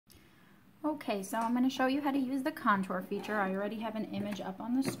Okay, so I'm going to show you how to use the contour feature. I already have an image up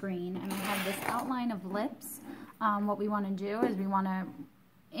on the screen, and I have this outline of lips. What we want to do is we want to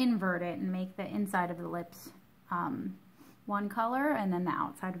invert it and make the inside of the lips one color, and then the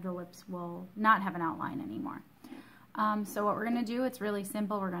outside of the lips will not have an outline anymore. So what we're going to do, it's really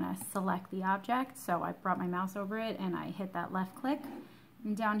simple. We're going to select the object. So I brought my mouse over it and I hit that left click.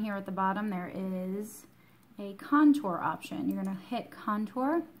 And down here at the bottom there is a contour option. You're going to hit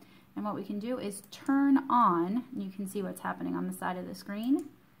contour. And what we can do is turn on, you can see what's happening on the side of the screen,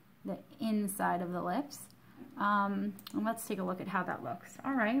 the inside of the lips. And let's take a look at how that looks.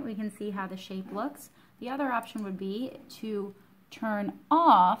 All right, we can see how the shape looks. The other option would be to turn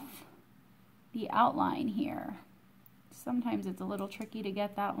off the outline here. Sometimes it's a little tricky to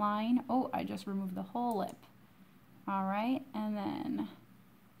get that line. Oh, I just removed the whole lip. All right, and then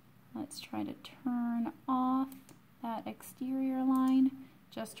let's try to turn off that exterior line.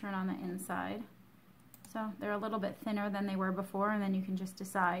 Just turn on the inside. So they're a little bit thinner than they were before, and then you can just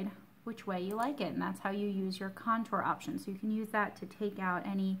decide which way you like it, and that's how you use your contour option. So you can use that to take out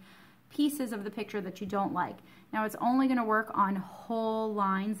any pieces of the picture that you don't like. Now it's only going to work on whole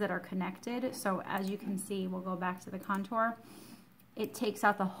lines that are connected, so as you can see, we'll go back to the contour, it takes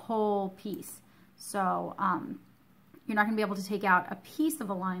out the whole piece. So you're not going to be able to take out a piece of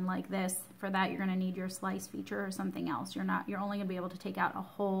a line like this. For that, you're going to need your slice feature or something else. You're only going to be able to take out a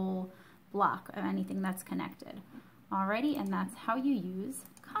whole block of anything that's connected. Alrighty, and that's how you use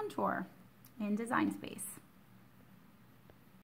contour in Design Space.